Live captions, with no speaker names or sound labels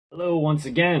Hello once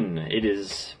again, it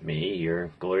is me,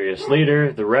 your glorious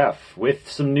leader, the ref, with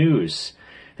some news.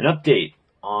 An update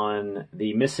on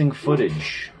the missing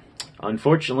footage.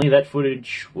 Unfortunately, that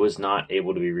footage was not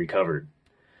able to be recovered.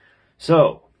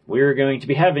 So, we're going to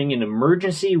be having an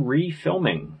emergency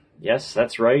refilming. Yes,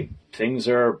 that's right. Things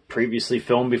are previously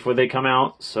filmed before they come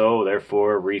out, so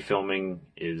therefore refilming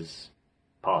is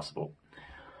possible.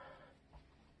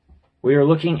 We are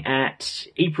looking at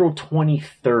April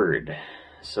 23rd.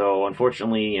 So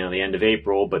unfortunately, the end of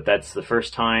April, but that's the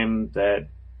first time that,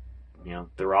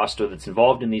 the roster that's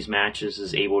involved in these matches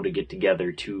is able to get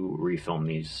together to refilm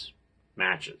these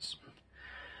matches.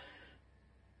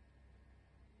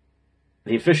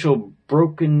 The official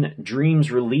Broken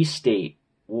Dreams release date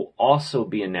will also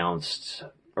be announced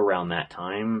around that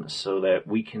time so that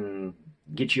we can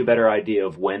get you a better idea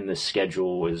of when the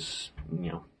schedule is,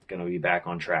 going to be back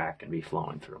on track and be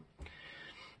flowing through.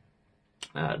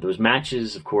 Those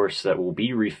matches, of course, that will be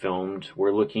refilmed,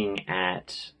 we're looking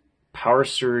at Power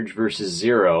Surge versus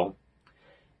Zero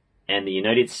and the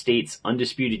United States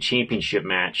Undisputed Championship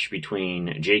match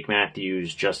between Jake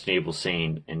Matthews, Justin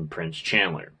Abelsane, and Prince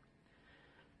Chandler.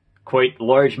 Quite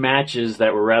large matches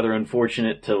that were rather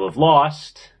unfortunate to have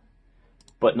lost,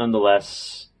 but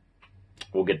nonetheless,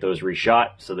 we'll get those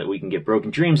reshot so that we can get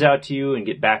Broken Dreams out to you and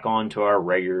get back onto our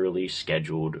regularly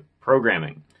scheduled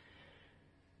programming.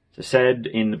 As I said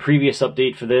in the previous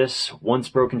update for this, once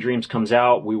Broken Dreams comes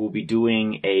out, we will be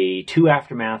doing 2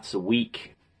 aftermaths a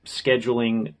week,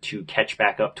 scheduling to catch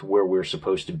back up to where we're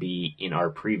supposed to be in our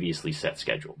previously set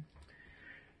schedule.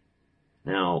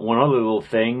 Now, one other little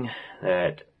thing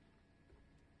that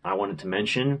I wanted to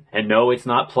mention, and no, it's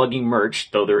not plugging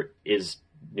merch, though there is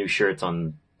new shirts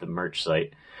on the merch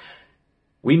site.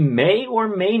 We may or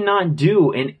may not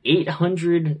do an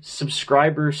 800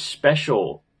 subscriber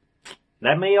special.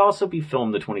 That may also be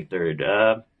filmed the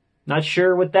 23rd. Not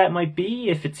sure what that might be,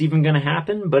 if it's even going to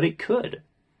happen, but it could.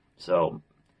 So,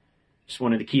 just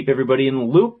wanted to keep everybody in the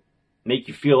loop, make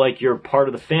you feel like you're part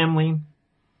of the family,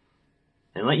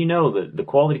 and let you know that the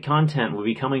quality content will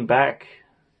be coming back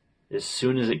as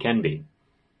soon as it can be.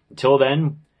 Until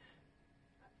then,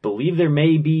 believe there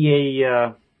may be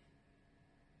a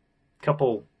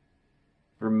couple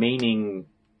remaining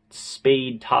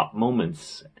Spade top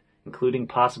moments, including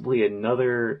possibly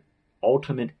another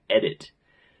Ultimate Edit.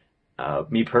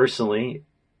 Me personally,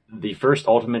 the first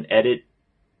Ultimate Edit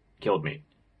killed me.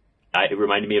 It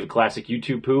reminded me of a classic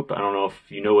YouTube poop. I don't know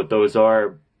if you know what those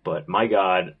are, but my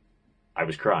God, I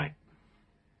was crying.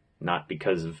 Not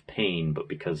because of pain, but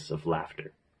because of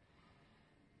laughter.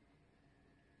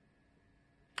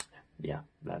 Yeah,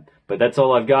 but that's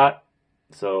all I've got.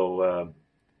 So,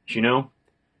 as you know,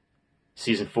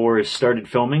 Season 4 has started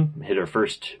filming. Hit our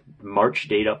first March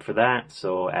date up for that.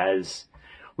 So as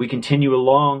we continue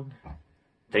along,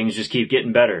 things just keep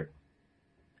getting better.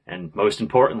 And most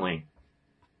importantly,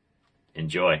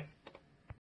 enjoy.